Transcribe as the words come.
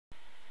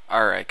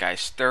Alright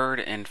guys,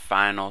 third and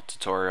final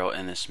tutorial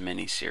in this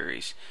mini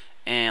series.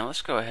 And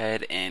let's go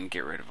ahead and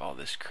get rid of all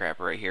this crap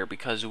right here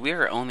because we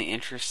are only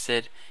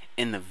interested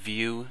in the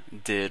view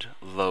did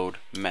load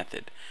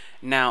method.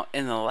 Now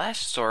in the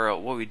last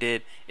tutorial what we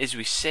did is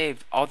we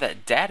saved all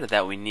that data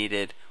that we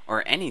needed,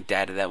 or any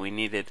data that we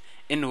needed,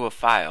 into a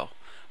file.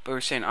 But we're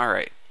saying,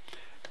 alright,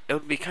 it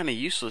would be kind of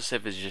useless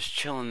if it's just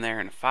chilling there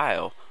in a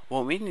file.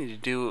 What we need to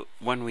do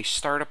when we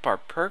start up our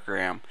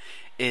program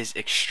is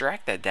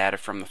extract that data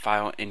from the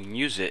file and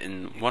use it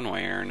in one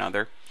way or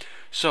another.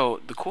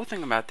 So the cool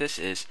thing about this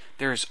is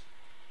there's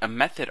a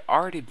method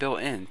already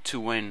built in to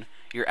when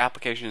your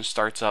application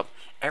starts up.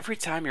 Every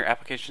time your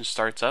application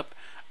starts up,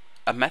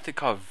 a method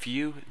called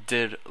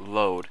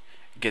viewDidLoad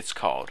gets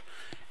called.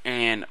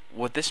 And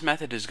what this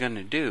method is going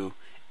to do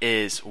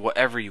is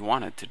whatever you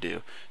want it to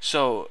do.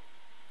 So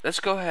let's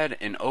go ahead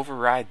and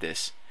override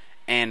this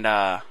and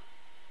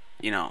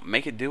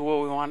make it do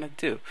what we want it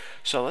to do.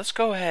 So let's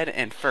go ahead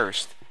and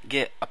first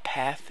get a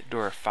path to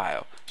our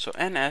file. So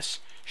ns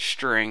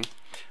string,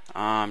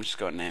 just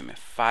go name it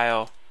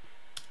file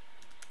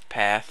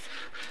path,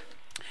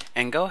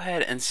 and go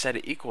ahead and set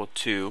it equal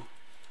to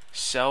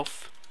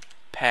self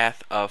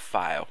path of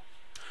file.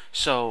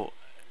 So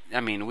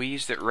we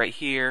used it right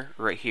here,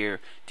 right here.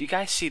 Do you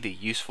guys see the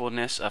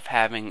usefulness of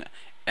having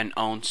an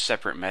own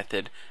separate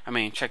method?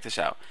 Check this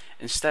out.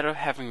 Instead of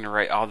having to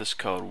write all this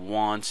code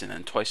once and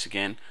then twice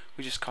again,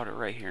 we just called it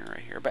right here and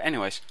right here. But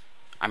anyways,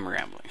 I'm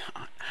rambling.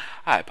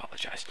 I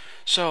apologize.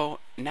 So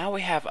now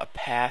we have a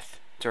path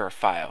to our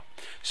file.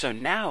 So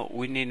now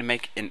we need to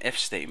make an if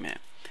statement,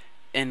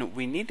 and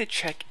we need to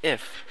check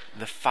if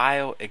the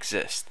file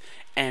exists.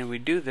 And we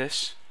do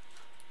this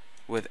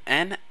with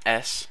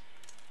ns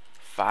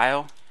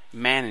file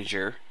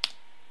manager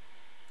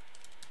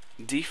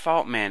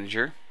default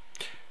manager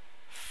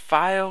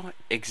file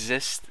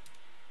exists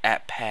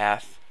at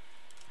path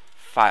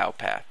file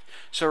path.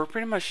 So we're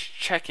pretty much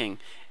checking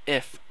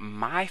if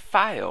my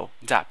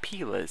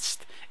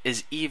file.plist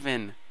is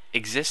even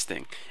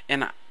existing.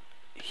 And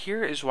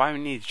here is why we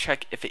need to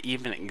check if it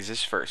even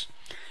exists first.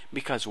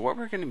 Because what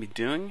we're going to be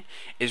doing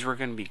is we're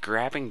going to be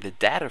grabbing the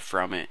data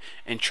from it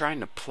and trying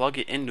to plug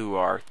it into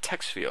our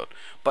text field.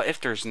 But if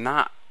there's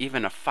not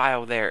even a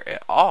file there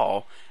at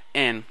all,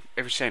 and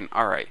if you're saying,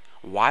 alright,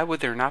 why would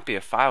there not be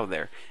a file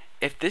there?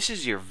 If this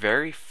is your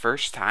very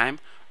first time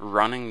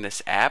running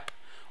this app,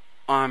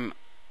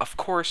 of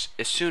course,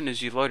 as soon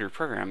as you load your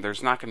program,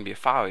 there's not going to be a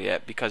file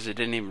yet because it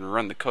didn't even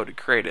run the code to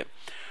create it.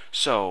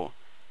 So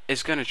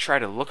it's going to try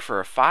to look for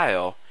a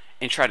file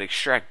and try to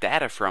extract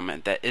data from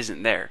it that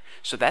isn't there.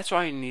 So that's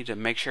why you need to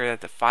make sure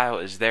that the file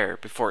is there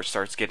before it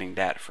starts getting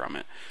data from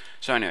it.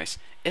 So anyways,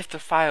 if the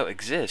file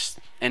exists,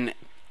 and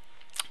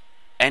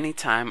any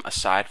time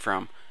aside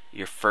from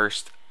your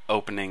first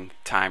opening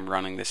time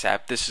running this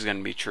app, this is going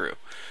to be true.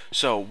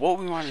 So what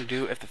we want to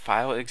do if the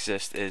file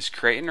exists is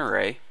create an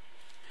array,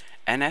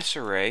 ns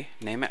array,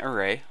 name it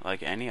array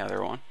like any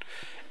other one,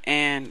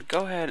 and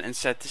go ahead and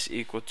set this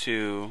equal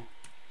to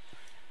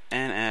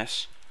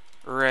ns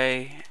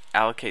array,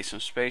 allocate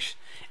some space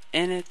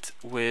in it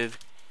with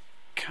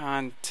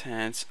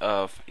contents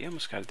of, you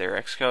almost got it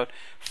there, Xcode,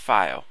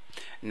 file.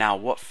 Now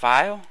what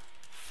file?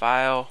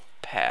 File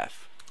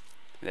path.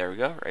 There we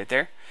go, right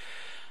there.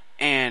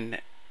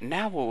 And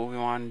now what we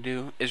want to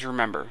do is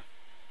remember,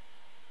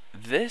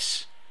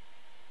 this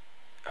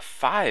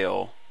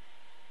file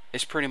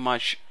is pretty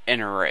much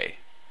an array,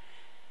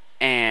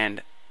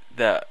 and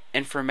the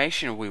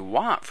information we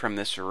want from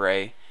this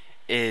array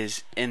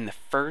is in the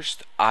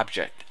first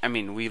object.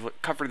 We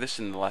covered this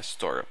in the last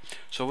tutorial.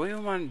 So what we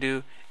want to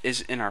do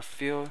is in our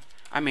field,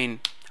 I'm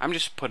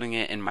just putting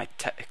it in my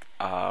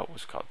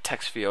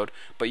text field,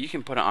 but you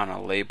can put it on a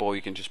label,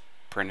 you can just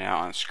print it out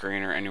on a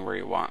screen or anywhere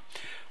you want.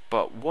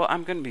 But what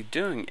I'm going to be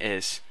doing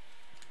is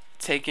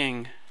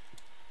taking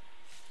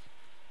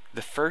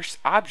the first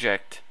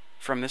object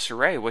from this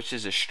array, which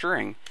is a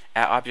string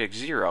at object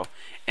 0,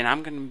 and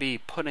I'm going to be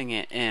putting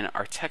it in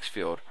our text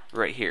field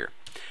right here.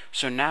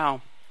 So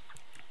now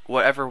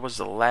whatever was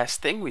the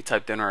last thing we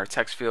typed in our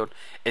text field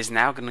is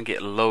now going to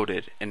get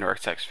loaded into our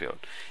text field.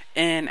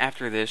 And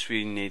after this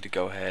we need to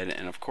go ahead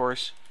and of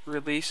course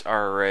release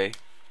our array.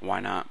 Why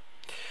not?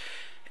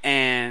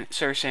 And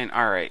so you're saying,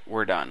 alright,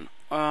 we're done.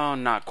 Oh,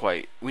 not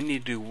quite. We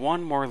need to do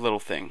one more little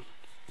thing.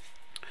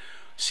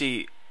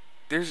 See,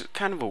 there's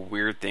kind of a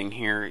weird thing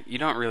here. You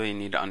don't really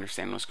need to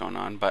understand what's going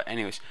on, but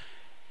anyways,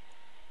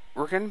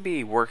 we're going to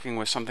be working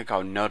with something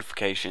called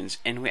notifications,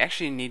 and we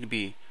actually need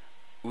to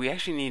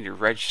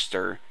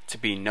register to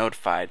be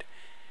notified.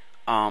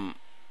 Well,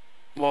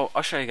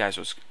 I'll show you guys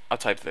I'll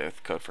type the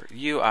code for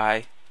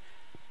UI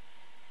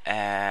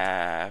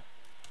application.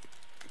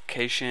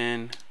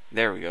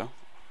 There we go.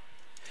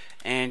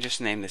 And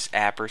just name this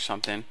app or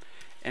something,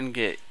 and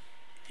get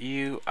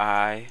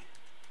UI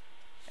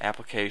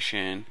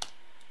application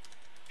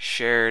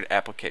shared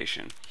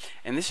application.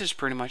 And this is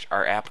pretty much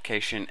our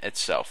application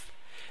itself.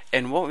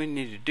 And what we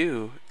need to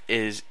do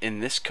is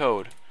in this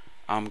code,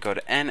 go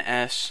to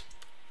ns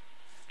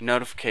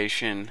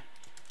notification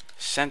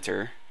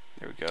center,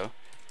 there we go,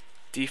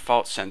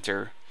 default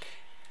center,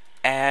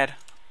 add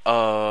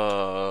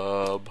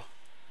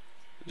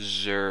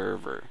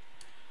observer.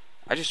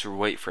 I just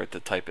wait for it to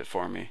type it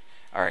for me.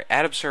 Alright,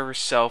 add observer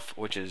self,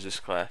 which is this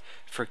class.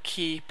 For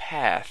key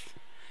path,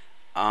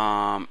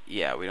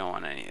 yeah, we don't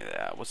want any of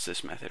that. What's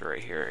this method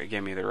right here? It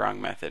gave me the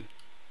wrong method.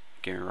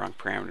 It gave me wrong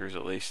parameters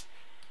at least.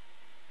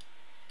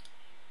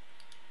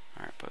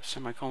 Alright, put a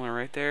semicolon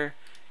right there.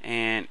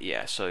 And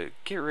yeah, so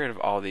get rid of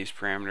all these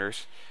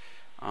parameters.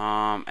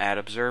 Add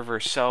observer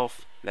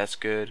self, that's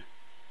good.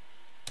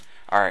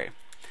 Alright,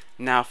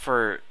 now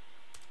for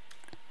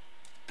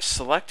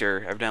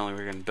selector, evidently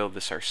we're going to build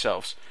this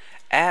ourselves.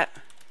 At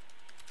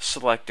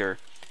selector,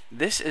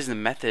 this is the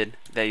method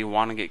that you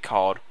want to get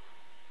called.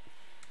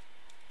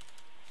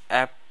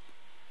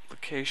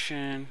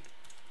 Application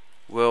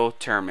will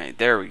terminate.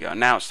 There we go.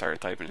 Now it started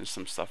typing in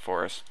some stuff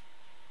for us.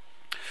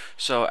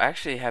 So I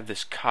actually have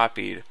this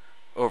copied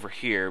over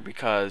here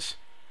because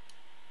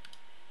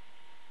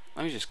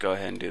let me just go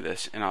ahead and do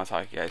this and I'll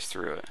talk you guys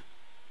through it.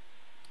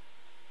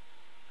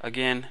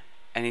 Again,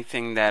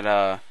 anything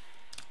that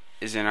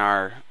is in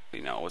our,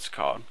 what's it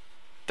called,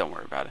 don't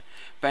worry about it.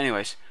 But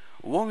anyways,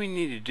 what we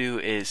need to do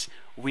is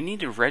we need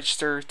to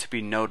register to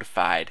be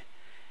notified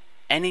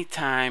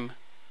anytime.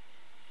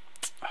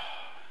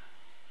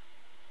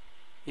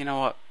 You know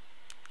what,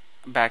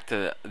 back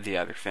to the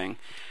other thing.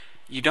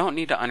 You don't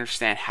need to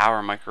understand how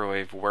our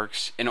microwave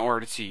works in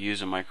order to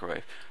use a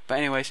microwave. But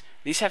anyways,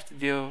 these have to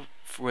deal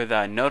with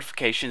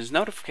notifications.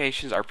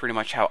 Notifications are pretty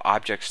much how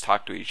objects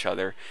talk to each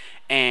other.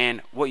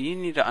 And what you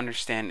need to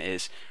understand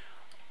is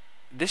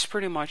this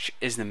pretty much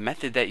is the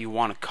method that you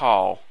want to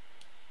call.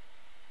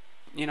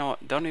 You know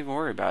what, don't even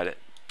worry about it.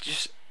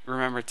 Just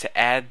remember to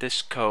add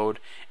this code,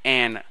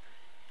 and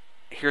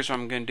here's what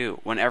I'm going to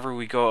do. Whenever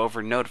we go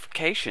over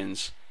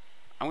notifications,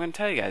 I'm going to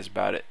tell you guys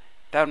about it.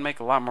 That would make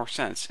a lot more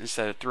sense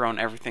instead of throwing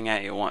everything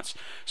at you at once.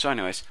 So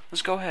anyways,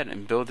 let's go ahead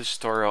and build this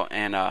tutorial,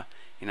 and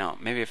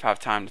maybe if I have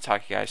time to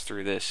talk you guys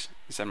through this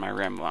instead of my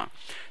ramble on.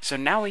 So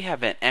now we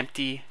have an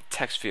empty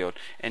text field,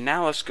 and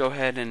now let's go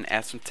ahead and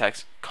add some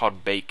text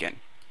called bacon.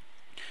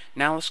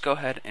 Now let's go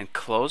ahead and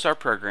close our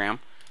program.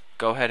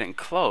 Go ahead and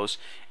close,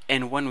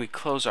 and when we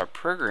close our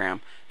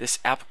program, this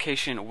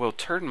application will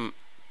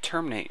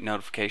terminate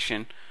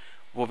notification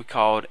will be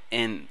called,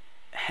 and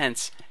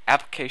hence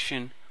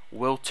application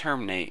will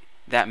terminate.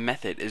 That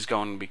method is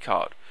going to be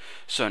called.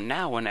 So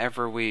now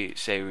whenever we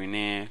say we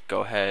need to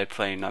go ahead,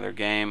 play another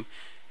game,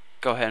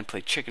 go ahead and play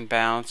chicken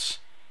bounce,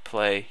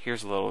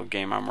 here's a little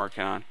game I'm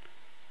working on.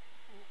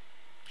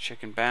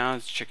 Chicken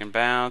bounce,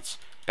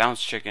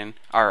 bounce chicken.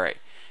 Alright,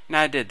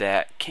 now I did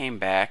that, came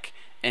back,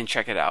 and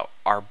check it out.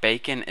 Our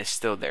bacon is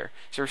still there.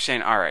 So we're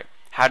saying, alright,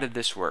 how did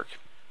this work?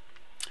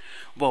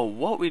 Well,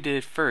 what we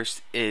did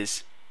first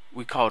is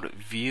we called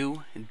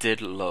view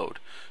did load.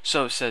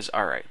 So it says,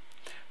 alright,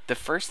 the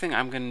first thing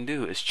I'm going to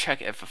do is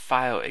check if a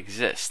file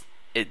exists.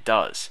 It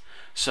does.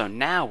 So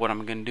now what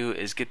I'm going to do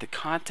is get the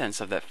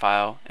contents of that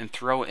file and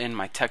throw in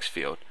my text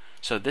field.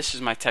 So this is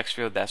my text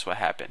field, that's what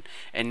happened.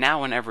 And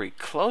now whenever we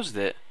closed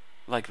it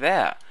like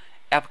that,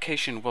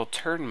 application will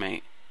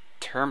terminate,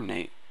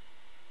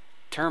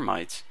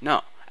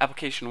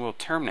 application will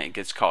terminate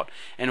gets called.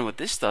 And what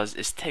this does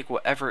is take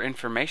whatever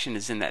information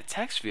is in that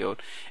text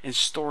field and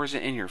stores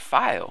it in your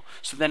file.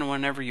 So then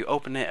whenever you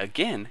open it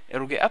again,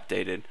 it'll get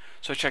updated.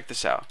 So check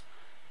this out.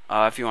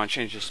 If you want to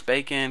change this to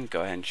bacon,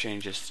 go ahead and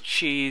change this to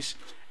cheese,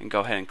 and go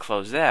ahead and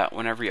close that.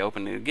 Whenever you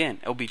open it again,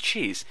 it'll be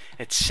cheese.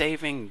 It's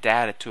saving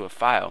data to a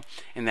file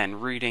and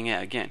then reading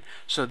it again.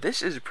 So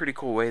this is a pretty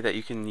cool way that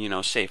you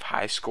can, save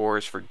high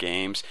scores for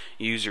games,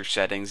 user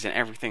settings, and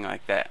everything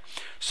like that.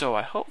 So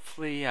I hope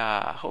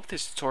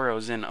this tutorial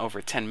is in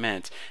over 10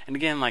 minutes. And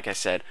again, like I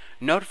said,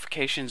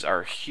 notifications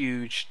are a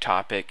huge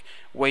topic,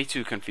 way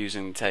too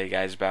confusing to tell you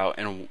guys about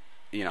in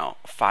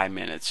 5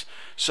 minutes.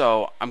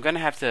 So I'm gonna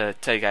have to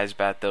tell you guys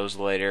about those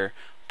later.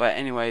 But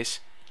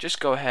anyways,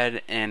 just go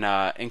ahead and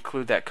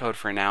include that code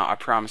for now. I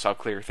promise I'll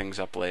clear things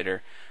up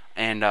later.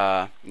 And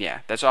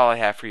yeah, that's all I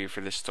have for you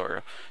for this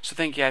tutorial. So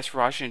thank you guys for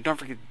watching. Don't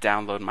forget to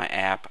download my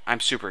app.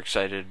 I'm super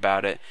excited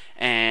about it.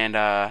 And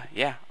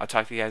yeah, I'll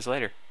talk to you guys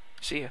later.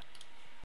 See ya.